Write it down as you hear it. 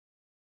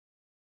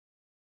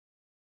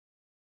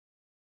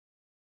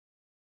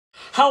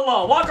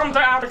Hello, welcome to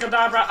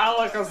Abracadabra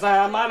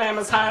Alacazam. My name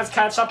is Hayes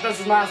Ketchup. This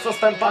is my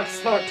assistant,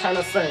 Bucksnort,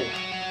 Tennessee.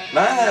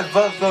 My name is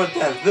Bucksnort,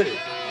 Tennessee.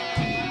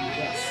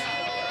 Yes.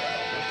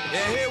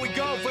 Yeah, here we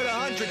go for the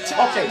 100th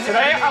time. Okay,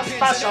 today our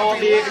special will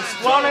be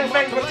exploding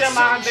things with your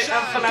mind, the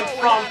infinite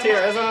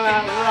frontier. Isn't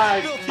that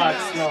right,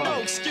 Bucksnort?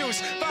 No excuse.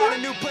 Find a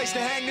new place to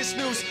hang this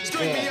noose.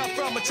 String me up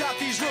from atop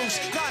these roofs.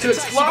 To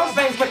explode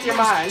things with your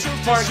mind,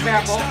 for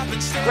example,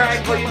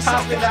 Greg, will you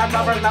pass me that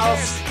rubber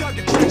nose?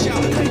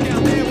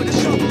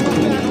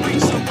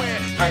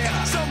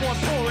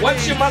 What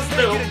you must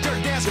do,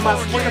 you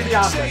must look at the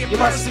object. You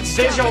must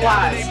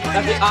visualize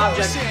that the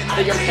object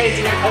that you're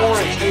painting in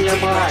orange in your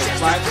mind,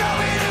 right?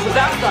 What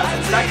that does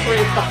is that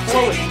creates the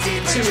fluid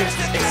to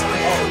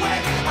explode.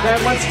 Then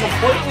once you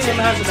completely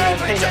imagine that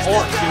it's painted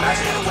orange, you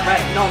imagine it's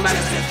red. No,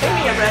 imagine it's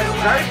painting it red,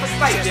 very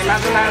precise. You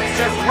imagine that it's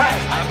just red.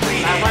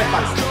 Not right,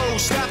 Bucksnort.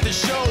 Stop the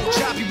show,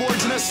 choppy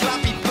words in a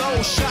sloppy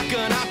flow,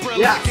 shotgun opera.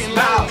 Yes,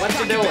 now what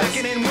you do is,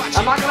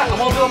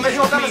 we'll do a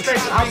visual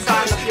demonstration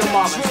outside in a few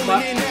moments, but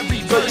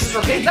so you just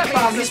repeat that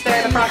process,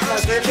 stay in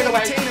approximately 3 feet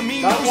away,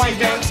 don't blink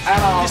at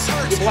all,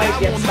 you blink,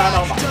 you start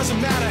over.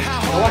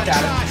 Look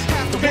at it.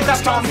 Repeat that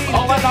process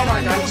over and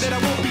over again.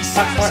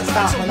 Bucksnort,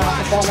 stop, we're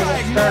not performing an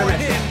experiment.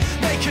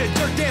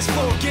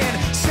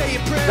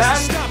 Then,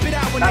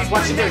 that's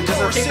what you do, just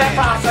repeat that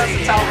process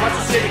until once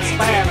the seed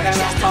expands, then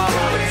it's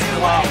probably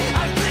explode.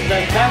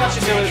 Then what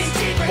you do is,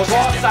 we'll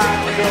go outside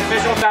and do a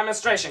visual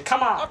demonstration.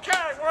 Come on.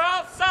 Okay, we're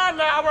outside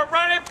now. We're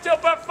ready to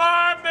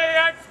perform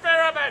the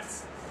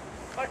experiments.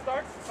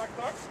 Bucksnort,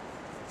 Bucksnort.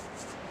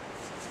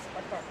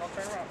 Bucksnort, don't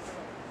turn around.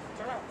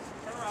 Turn around.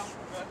 Turn around.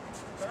 Good.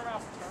 Turn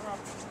around. Turn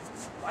around.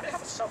 Why do you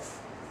have a shovel?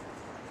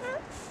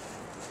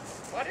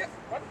 Why do you?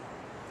 What?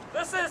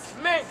 This is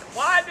mink.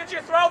 Why did you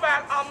throw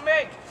that on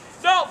mink?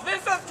 No,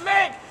 this is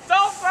mink.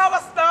 Don't throw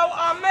a snow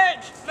on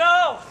mink.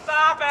 No,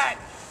 stop it.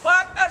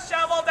 Put the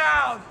shovel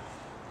down.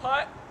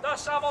 Put the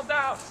shovel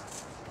down.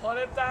 Put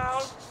it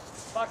down.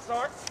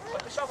 Bucksnort,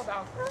 put the shovel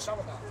down. Put the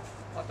shovel down.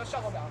 Put the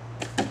shovel down.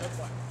 Good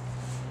boy.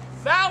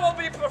 Now we'll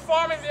be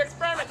performing the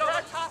experiment.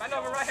 Bend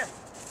over right here.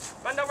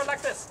 Bend over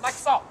like this, like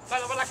so.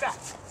 Bend over like that.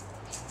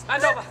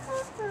 Bend over.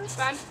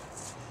 Bend.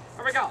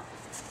 Here we go.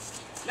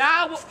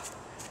 Now we'll...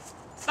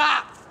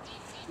 Stop.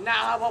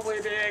 Now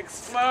we'll be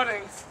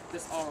exploding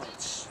this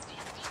orange.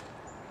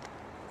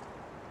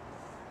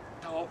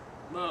 Don't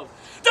move.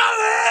 Don't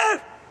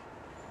move!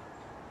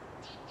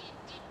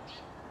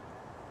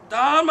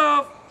 Don't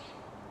move!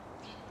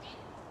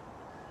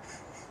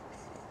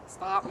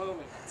 Stop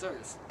moving.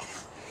 Serious.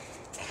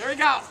 Here we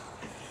go.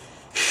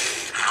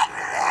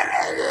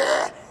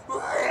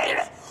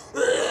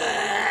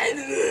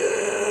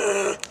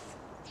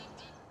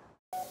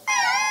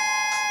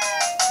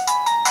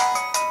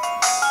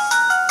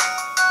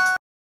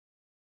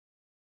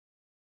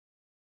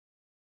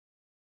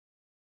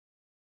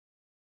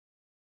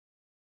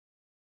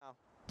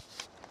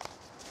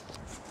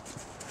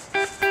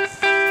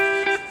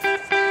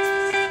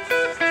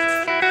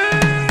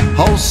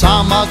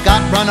 Osama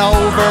got run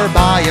over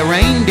by a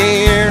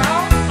reindeer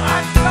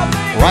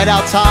right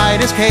outside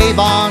his cave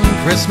on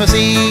Christmas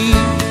Eve.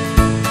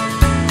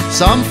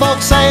 Some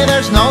folks say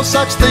there's no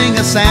such thing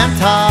as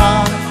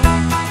Santa,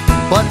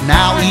 but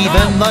now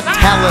even the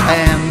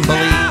Taliban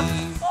believe.